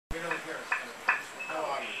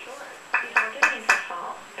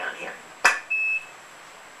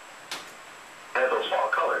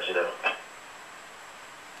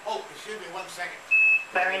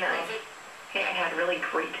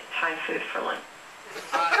great Thai food for lunch.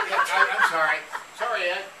 I'm sorry. Sorry,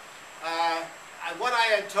 Ed. What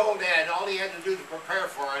I had told Ed, all he had to do to prepare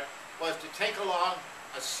for it was to take along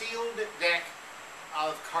a sealed deck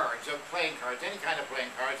of cards, of playing cards, any kind of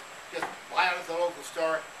playing cards. Just buy it at the local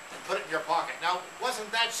store and put it in your pocket. Now,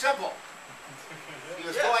 wasn't that simple? He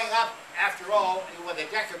was going up, after all, with a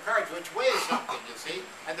deck of cards, which weighs something, you see,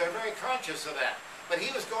 and they're very conscious of that. But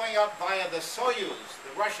he was going up via the Soyuz,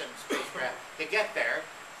 the Russian spacecraft, to get there,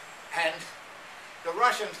 and the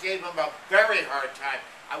Russians gave him a very hard time.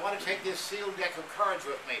 I want to take this sealed deck of cards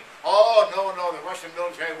with me. Oh, no, the Russian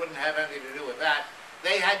military wouldn't have anything to do with that.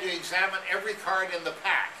 They had to examine every card in the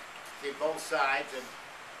pack, see both sides, and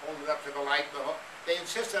hold it up to the light. They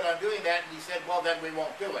insisted on doing that, and he said, well, then we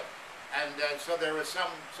won't do it. And so there was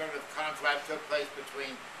some sort of conflict took place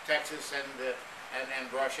between Texas and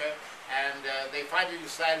Russia, and they finally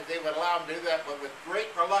decided they would allow him to do that, but with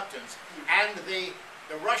great reluctance. And the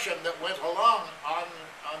Russian that went along on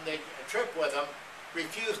the trip with him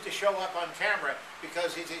refused to show up on camera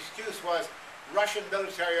because his excuse was Russian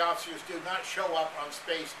military officers do not show up in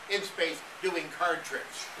space doing card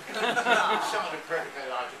tricks. It sounded perfectly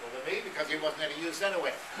logical to me because he wasn't any use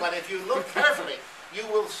anyway. But if you look carefully, you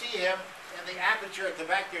will see him in the aperture at the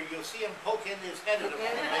back there. You'll see him poke in his head at a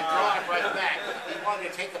moment and draw it right back. He wanted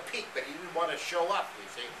to take a peek, but he didn't want to show up, you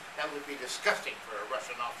see. That would be disgusting for a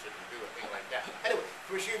Russian officer to do a thing like that. Anyway,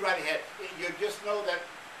 proceed right ahead. You just know that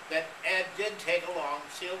Ed did take along,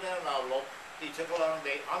 sealed in an envelope, he took along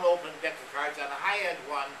the unopened deck of cards and a high-end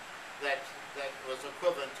one that was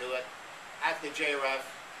equivalent to it at the JRF,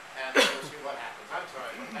 and we'll see what happens. I'm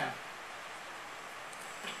sorry about that.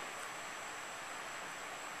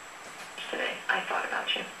 Today, I thought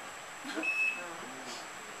about you.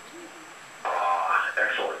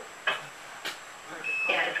 Excellent.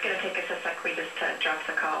 Yeah, it's going to take us a sec. We just dropped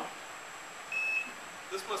the call.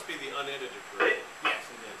 This must be the unedited version. Yes,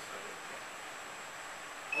 it is.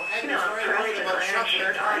 Well, Ed No, was very worried about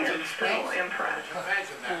shuffling cards in so space. impressed.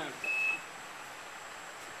 Imagine that.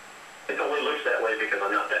 It only looks that way because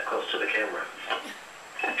I'm not that close to the camera.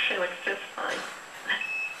 Actually looks just fine.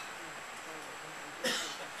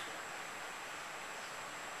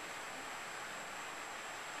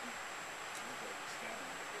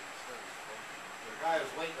 The guy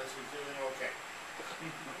is weightless, he's doing okay.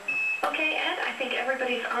 Okay, Ed, I think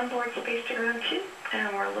everybody's on board Space to Ground 2,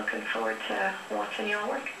 and we're looking forward to watching you all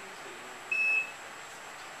work.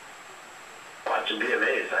 Watch and be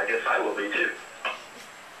amazed. I guess I will be too.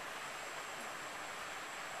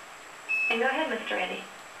 And go ahead, Mr. Randy.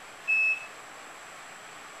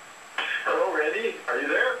 Hello, Randy. Are you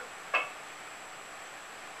there?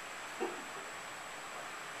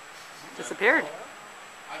 Disappeared.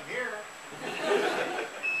 I'm here.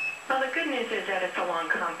 Well, the good news is that it's a long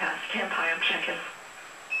compass. Stand by, I'm checking.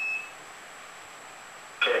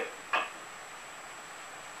 Okay.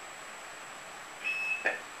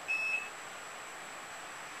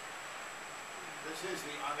 This is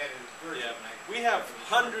the unedited version. Yeah, we have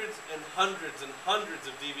hundreds and hundreds and hundreds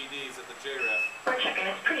of DVDs at the JRF. We're checking.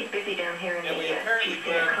 It's pretty busy down here in And we the apparently GCN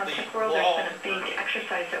grabbed concept the world. wall. There's been a big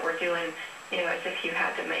exercise that we're doing, you know, as if you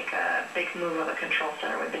had to make a big move of a control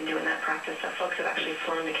center. We've been doing that practice. Folks have actually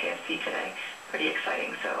flown to KFC today. Pretty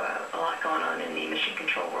exciting. So a lot going on in the mission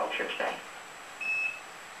control world here today.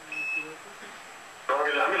 So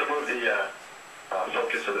I'm going to move the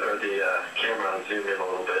focus of the camera and zoom in a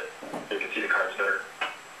little bit. You can see the cards better.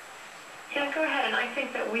 Yeah, go ahead. And I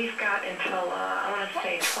think that we've got until, I want to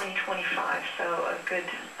say 2025, so a good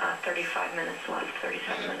 35 minutes left,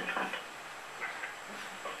 37 minutes left.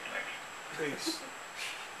 Please.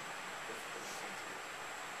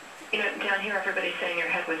 You know, down here everybody's saying your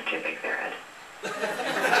head was too big there, Ed. They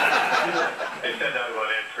said that about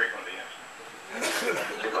Ed frequently, yes.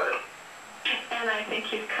 And I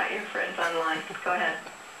think you've got your friends online. Go ahead.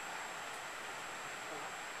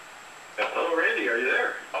 Hello, Randy. Are you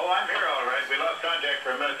there? Oh, I'm here all right. We lost contact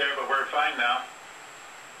for a minute there, but we're fine now.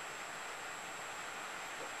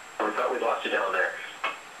 We thought we lost you down there.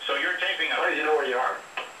 So you're taping, How do you know where you are?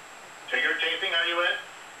 So you're taping, are you, Ed?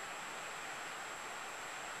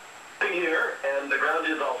 I'm here, and the ground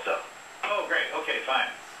is also. Oh, great. Okay, fine.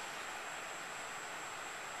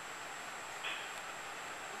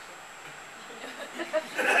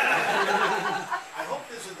 I hope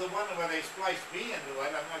this is the one where they spliced me into it.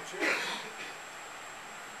 I'm not sure.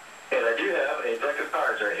 And I do have a deck of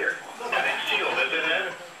cards right here. And it's sealed, is it,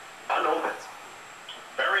 Ed? Unopened.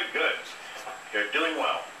 Very good. You're doing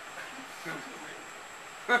well.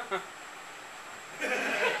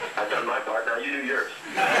 I've done my part, now you do yours.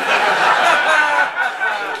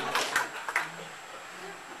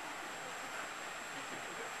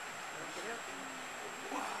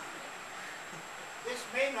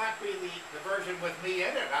 may not be the version with me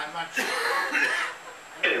in it. I'm not sure.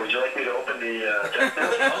 Okay, would you like me to open the deck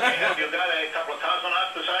now? Okay, have you got a couple of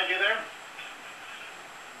cosmonauts beside you there?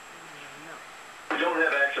 We don't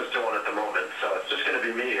have access to one at the moment, so it's just going to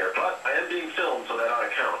be me here. But I am being filmed, so that ought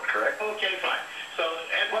to count, correct? Okay, fine. So,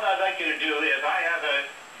 Ed, what I'd like you to do is I have a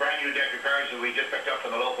brand new deck of cards that we just picked up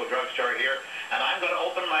from the local drugstore here, and I'm going to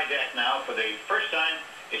open my deck now for the first time.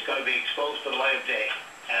 It's going to be exposed to the light of day.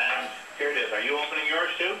 And here it is. Are you opening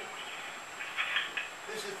yours too?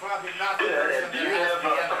 This is probably not the Yeah, version and do that you has have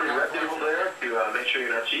me in it, somebody reputable unfortunately. there to make sure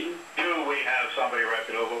you're not cheating? Do we have somebody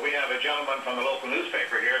reputable? We have a gentleman from the local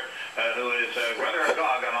newspaper here who is rather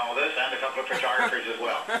agog on all this, and a couple of photographers as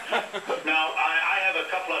well. Now, I have a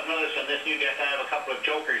couple, I've noticed in this new deck, I have a couple of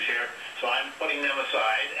jokers here, so I'm putting them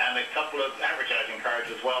aside, and a couple of advertising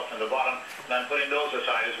cards as well from the bottom, and I'm putting those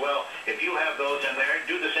aside as well. If you have those in there,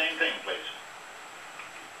 do the same thing, please.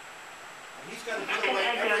 He's got to put And away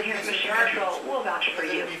Ed down every here at piece of Mission garbage. Control will vouch for Because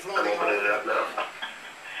you. it'll be I'm floating all opening it over. up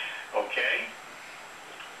now. Okay.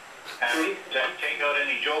 And take out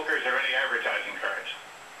any jokers or any advertising cards.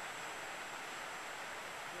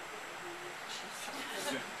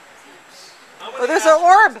 How many Oh, there's an cosmonauts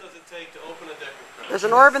orb. does it take to open a deck of cards? There's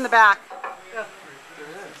an orb in the back.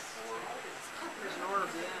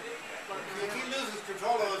 If he loses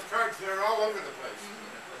control of those cards, they're all over the place.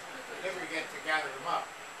 They never get to gather them up.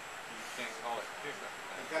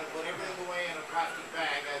 He's got to put everything away in a plastic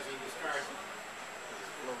bag as he discards them.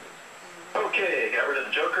 Okay, got rid of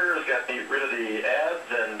the jokers, got rid of the ads,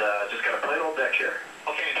 and just got a plain old deck here.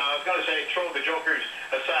 Okay, now I was going to say throw the jokers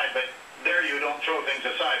aside, but there you don't throw things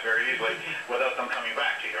aside very easily without them coming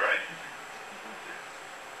back to you, right?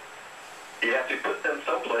 You have to put them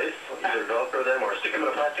someplace, either Velcro them or stick them in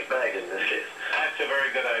a plastic bag in this case. That's a very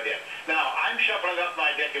good idea. Now, I'm shuffling up my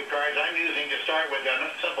deck of cards. I'm using to start with a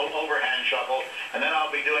simple overhand shuffle, and then I'll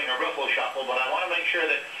be doing a riffle shuffle, but I want to make sure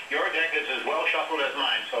that your deck is as well shuffled as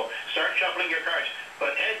mine. So start shuffling your cards.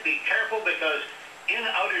 But Ed, be careful because in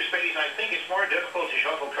outer space, I think it's more difficult to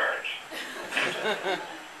shuffle cards.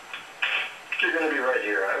 You're going to be right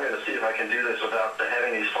here. I'm going to see if I can do this without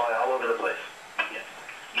having these fly all over the place. Yes.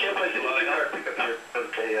 Can't place it in the card pickup here, but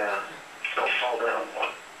they don't fall down.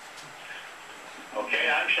 Okay,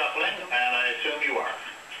 I'm shuffling, and I assume you are.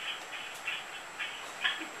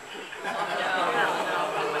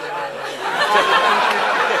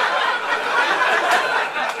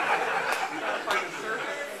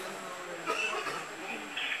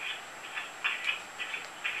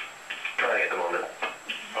 Trying at the moment.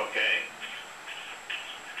 Okay.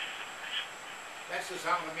 That's the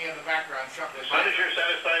sound of me in the background shuffling. As soon as you're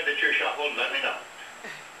satisfied that you're shuffled, let me know.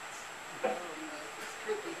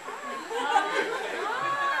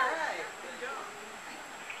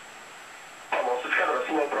 Almost. It's kind of a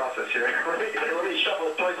slow process here. Let me shuffle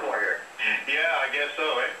it twice more here. Yeah, I guess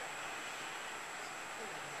so, eh?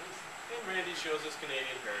 And Randy shows us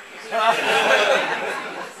Canadian cards.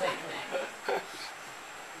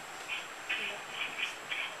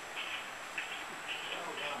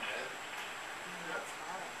 Well done, Ed.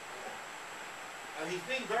 And he's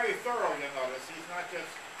being very thorough, you notice. He's not just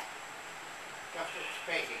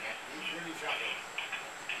faking it. He's really shuffling.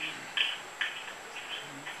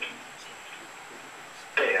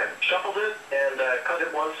 Okay, I shuffled it and cut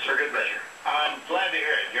it once for good measure. I'm glad to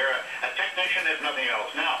hear it. You're a technician, if nothing else.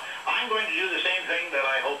 Now, I'm going to do the same thing that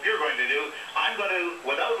I hope you're going to do. I'm going to,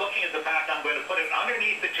 without looking at the pack, I'm going to put it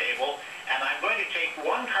underneath the table, and I'm going to take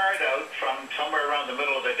one card out from somewhere around the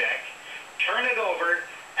middle of the deck, turn it over,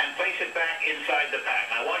 and place it back inside the pack.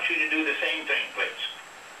 I want you to do the same thing, please.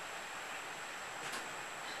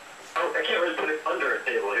 Oh, I can't really put it under a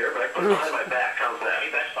table here, but I put it behind my back. How's that? Okay,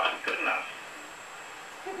 that's fine. Good enough.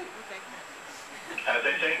 As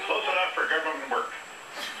they say, close enough for government work.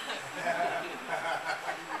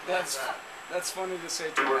 That's funny to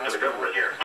say to We work for the government here.